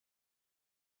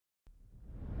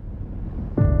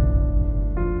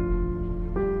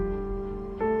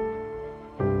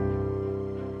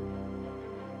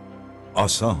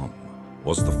Assam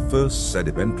was the first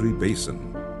sedimentary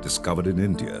basin discovered in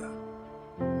India,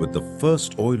 with the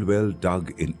first oil well dug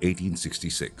in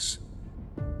 1866.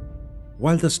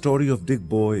 While the story of Dig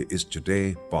Boy is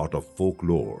today part of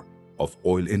folklore of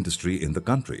oil industry in the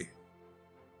country,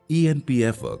 E&P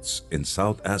efforts in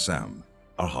South Assam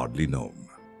are hardly known.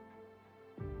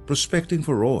 Prospecting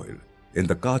for oil in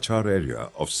the Cachar area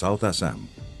of South Assam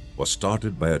was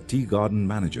started by a tea garden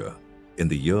manager in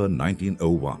the year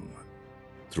 1901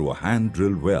 through a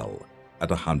hand-drilled well at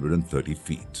 130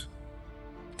 feet.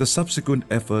 The subsequent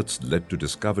efforts led to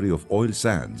discovery of oil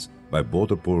sands by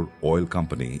Badarpur Oil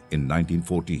Company in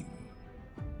 1914.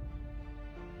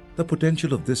 The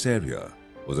potential of this area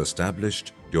was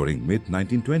established during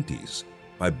mid-1920s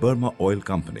by Burma Oil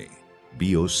Company,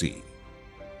 BOC.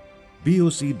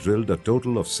 BOC drilled a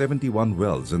total of 71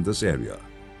 wells in this area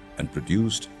and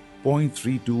produced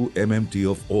 0.32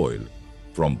 MMT of oil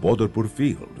from Badarpur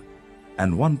field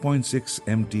and 1.6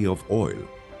 MT of oil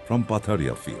from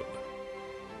Patharia field.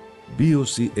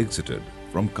 BOC exited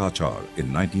from Cachar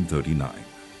in 1939.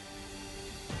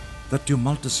 The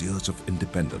tumultuous years of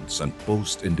independence and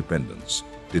post-independence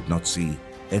did not see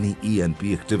any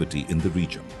E&P activity in the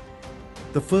region.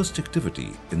 The first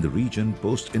activity in the region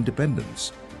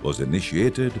post-independence was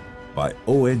initiated by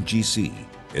ONGC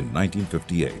in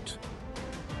 1958.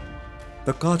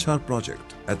 The Cachar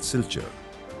project at Silchar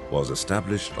was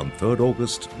established on 3rd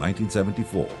August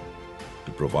 1974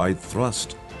 to provide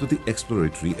thrust to the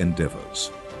exploratory endeavors.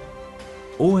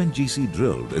 ONGC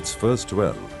drilled its first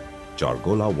well,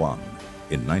 Chargola 1,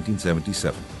 in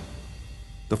 1977.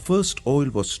 The first oil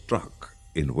was struck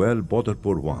in well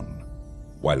Badarpur 1,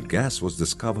 while gas was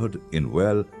discovered in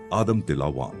well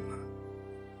Adamtila 1.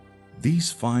 These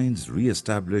finds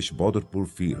re-established Badarpur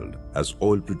field as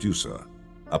oil producer,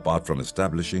 apart from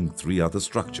establishing 3 other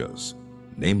structures,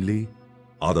 namely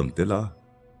Adamtila,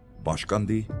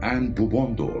 Banskandi and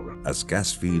Bhubandar as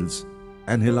gas fields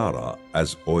and Hilara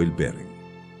as oil-bearing.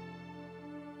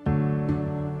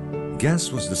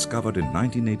 Gas was discovered in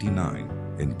 1989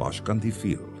 in Banskandi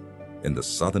field in the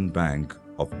southern bank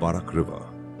of Barak River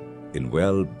in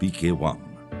well BK1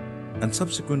 and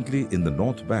subsequently in the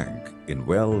north bank in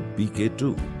well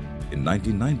BK2 in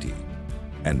 1990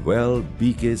 and well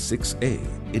BK6A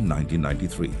in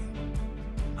 1993.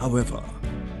 However,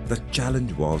 the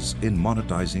challenge was in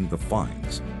monetizing the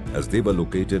finds as they were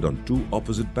located on 2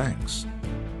 opposite banks.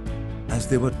 As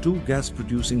there were 2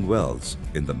 gas-producing wells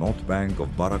in the north bank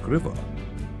of Barak River,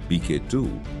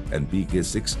 BK2 and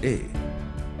BK6A,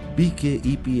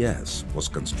 BKEPS was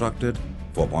constructed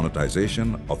for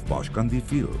monetization of Banskandi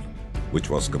field, which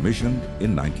was commissioned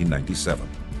in 1997.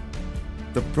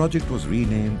 The project was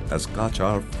renamed as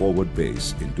Cachar Forward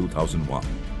Base in 2001,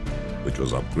 which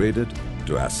was upgraded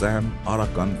to Assam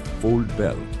Arakan Fold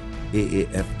Belt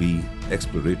AAFB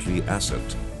exploratory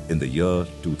asset in the year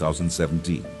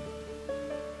 2017.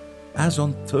 As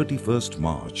on 31st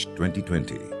March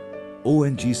 2020,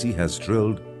 ONGC has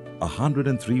drilled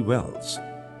 103 wells,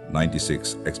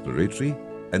 96 exploratory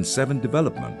and 7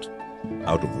 development,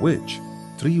 out of which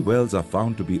 3 wells are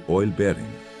found to be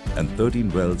oil-bearing and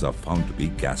 13 wells are found to be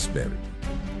gas-bearing.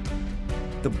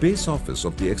 The base office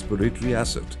of the exploratory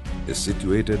asset is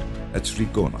situated at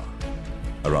Srikona,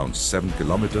 around 7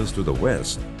 kilometers to the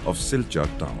west of Silchar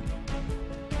town.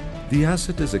 The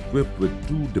asset is equipped with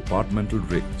 2 departmental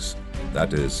rigs,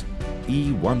 that is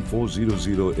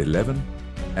E140011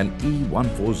 and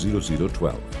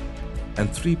E140012, and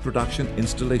 3 production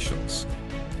installations,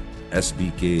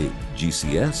 SBK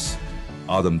GCS,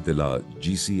 Adamtila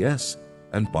GCS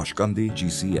and Banskandi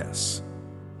GCS.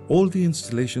 All the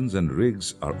installations and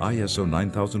rigs are ISO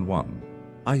 9001,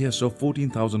 ISO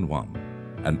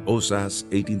 14001 and OSAS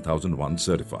 18001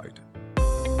 certified.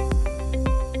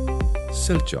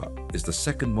 Silchar is the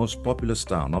second most populous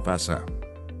town of Assam.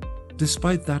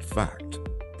 Despite that fact,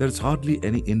 there is hardly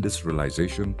any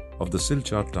industrialization of the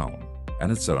Silchar town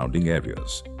and its surrounding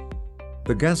areas.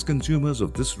 The gas consumers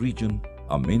of this region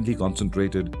are mainly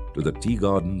concentrated to the tea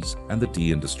gardens and the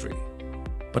tea industry.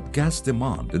 But gas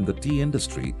demand in the tea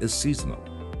industry is seasonal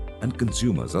and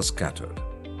consumers are scattered.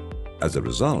 As a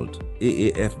result,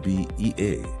 AAFB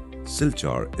EA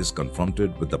Silchar is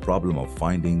confronted with the problem of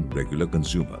finding regular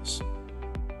consumers.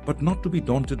 But not to be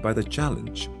daunted by the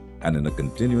challenge, and in a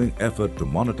continuing effort to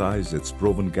monetize its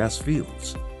proven gas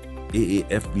fields,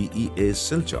 AAFB EA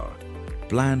Silchar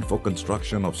planned for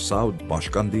construction of South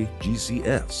Banskandi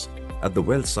GCS at the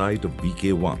well site of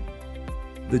BK1.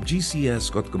 The GCS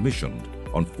got commissioned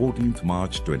on 14th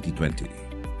March 2020.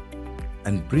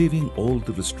 And braving all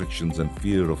the restrictions and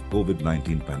fear of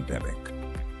COVID-19 pandemic,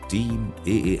 Team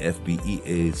AAFB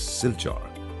EA Silchar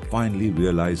finally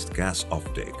realized gas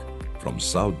offtake from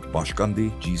South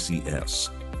Banskandi GCS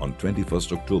on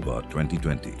 21st October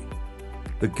 2020.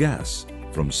 The gas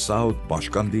from South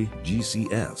Banskandi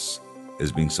GCS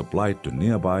is being supplied to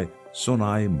nearby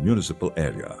Sonai municipal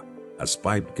area as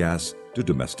piped gas to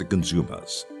domestic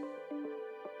consumers.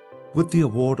 With the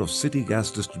award of City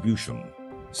Gas Distribution,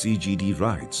 CGD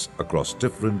rights across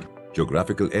different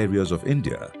geographical areas of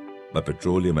India by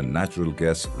Petroleum and Natural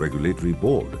Gas Regulatory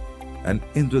Board and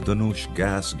Indradhanush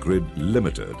Gas Grid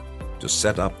Limited to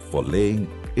set up for laying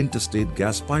interstate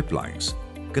gas pipelines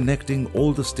connecting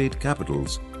all the state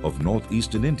capitals of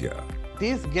northeastern India.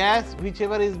 This gas,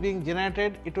 whichever is being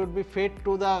generated, it would be fed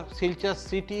to the Silchar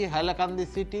City, Hailakandi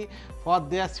City for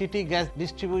their city gas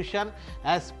distribution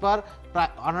as per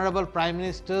Honorable Prime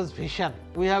Minister's vision.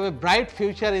 We have a bright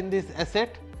future in this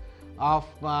asset of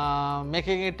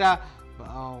making it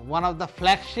one of the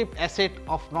flagship asset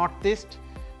of Northeast,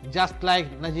 just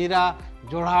like Nazira,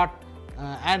 Jorhat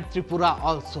and Tripura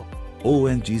also.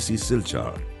 ONGC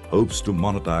Silchar hopes to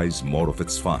monetize more of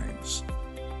its finds.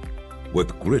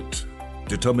 With grit,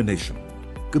 determination,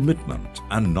 commitment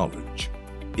and knowledge,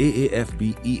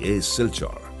 AAFB EA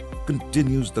Silchar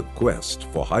continues the quest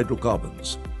for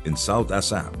hydrocarbons in South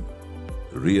Assam,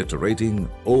 reiterating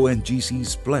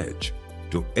ONGC's pledge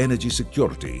to energy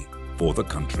security for the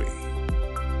country.